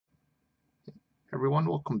Everyone,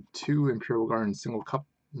 welcome to Imperial Garden Single Cup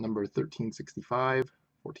number 1365,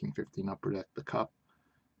 1415 Upper Deck the Cup.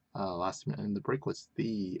 Last minute in the break was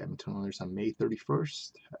the Edmonton Oilers on May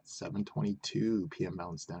 31st at 7:22 p.m.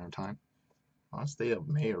 Mountain Standard Time. Last day of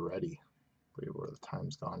May already. Wait, where the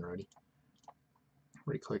time's gone already.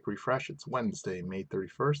 Right click refresh. It's Wednesday, May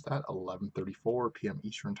 31st at 11:34 p.m.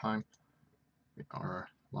 Eastern Time. We are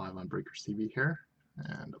live on Breakers TV here,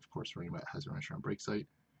 and of course, running by Hazard on Break Site.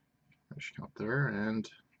 Count there, and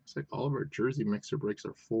looks like all of our jersey mixer breaks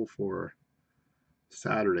are full for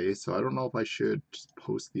Saturday, so I don't know if I should just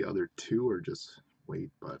post the other two or just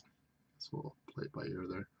wait, but I guess we'll play it by ear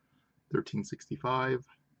there. 1365.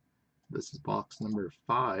 This is box number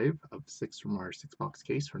 5 of 6 from our 6-box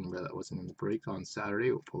case. For anybody that wasn't in the break on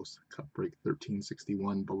Saturday, we'll post cup break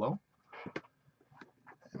 1361 below.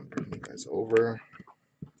 And bring you guys over.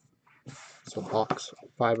 So box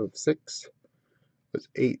 5 of 6 was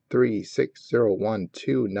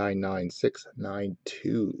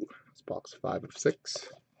 83601299692. It's box 5 of 6.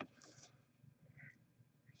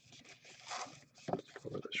 Cover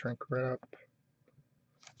the shrink wrap.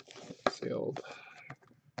 Sealed.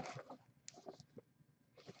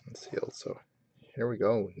 And sealed. So here we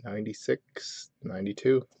go. 96,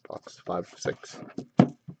 92. Box 5 of 6.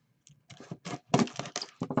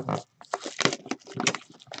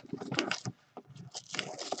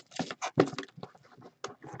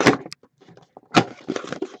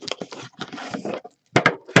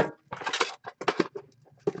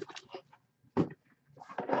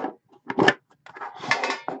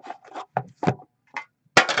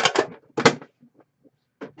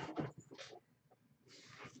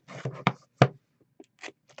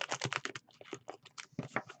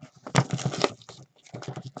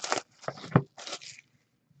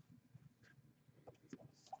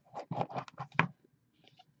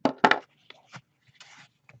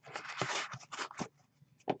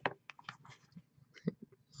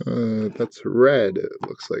 That's red. It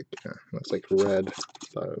looks like red.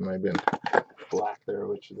 Thought it might have been black there,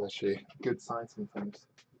 which is actually a good sign sometimes.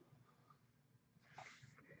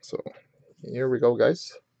 So here we go,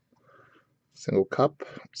 guys. Single cup.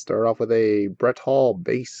 Start off with a Brett Hall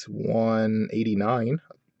base 189,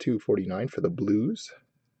 249 for the Blues.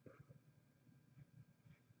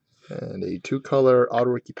 And a 2-color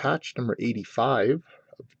auto rookie patch number 85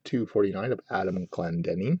 of 249 of Adam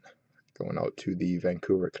Clendenning. Going out to the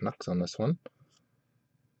Vancouver Canucks on this one.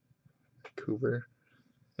 Vancouver.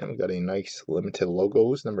 And we got a nice limited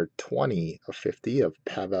logos number 20 of 50 of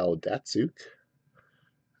Pavel Datsyuk.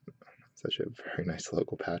 Such a very nice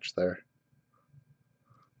logo patch there.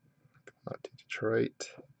 Going out to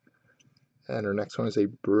Detroit. And our next one is a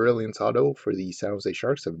Brilliance auto for the San Jose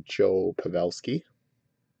Sharks of Joe Pavelski.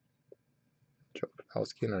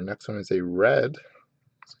 And our next one is a red.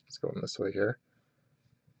 It's going this way here.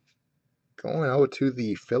 Going out to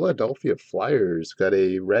the Philadelphia Flyers. Got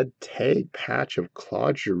a red tag patch of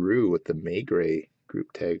Claude Giroux with the Maigret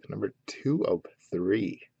group tag. Number 2 of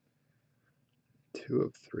 3. 2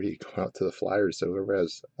 of 3 going out to the Flyers. So whoever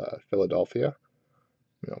has Philadelphia,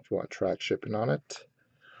 if you want track shipping on it.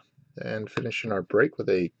 And finishing our break with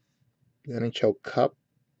a NHL Cup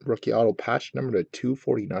rookie auto patch number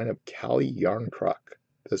 249 of Cali Yarncroc.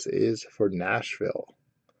 This is for Nashville.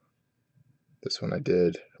 This one I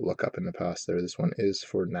did look up in the past there. This one is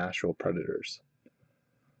for Nashville Predators.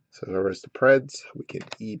 So whoever has the Preds, we can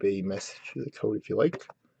eBay message the code if you like.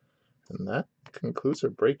 And that concludes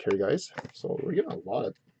our break here, guys. So we're getting a lot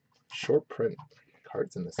of short print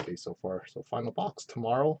cards in this case so far. So final box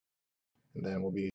tomorrow, and then we'll be